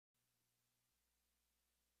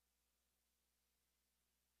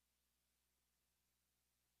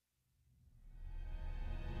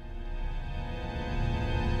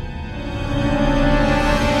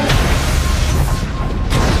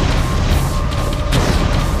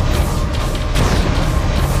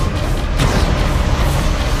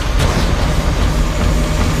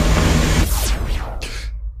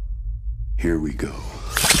we go.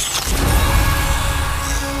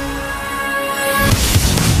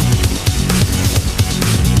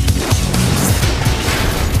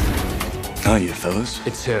 Hiya, fellas.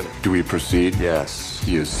 It's him. Do we proceed? Yes.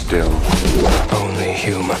 He is still Only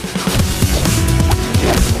human.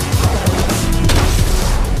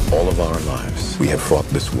 All of our lives, we have fought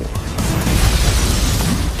this war.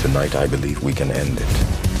 Tonight, I believe we can end it.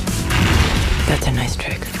 That's a nice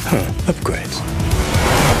trick. upgrades.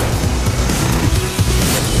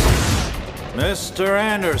 Mr.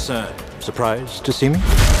 Anderson. Surprised to see me?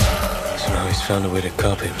 So now he's found a way to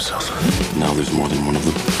copy himself. Now there's more than one of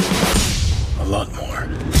them. A lot more.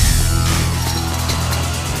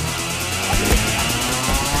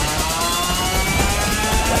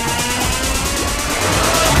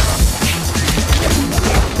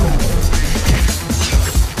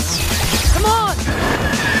 Come on!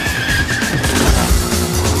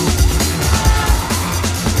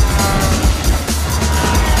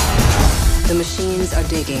 The machines are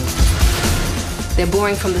digging. They're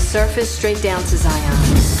boring from the surface straight down to Zion.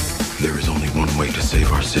 There is only one way to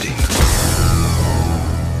save our city.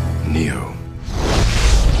 Neo.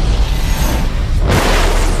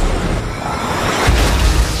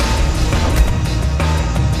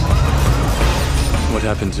 What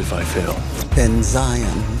happens if I fail? Then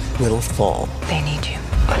Zion will fall. They need you.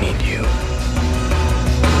 I need you.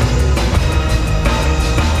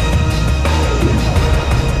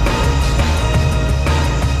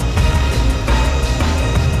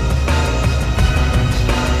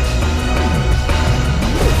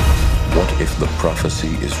 What if the prophecy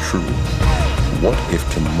is true? What if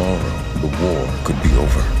tomorrow the war could be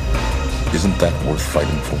over? Isn't that worth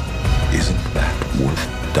fighting for? Isn't that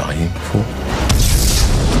worth dying for?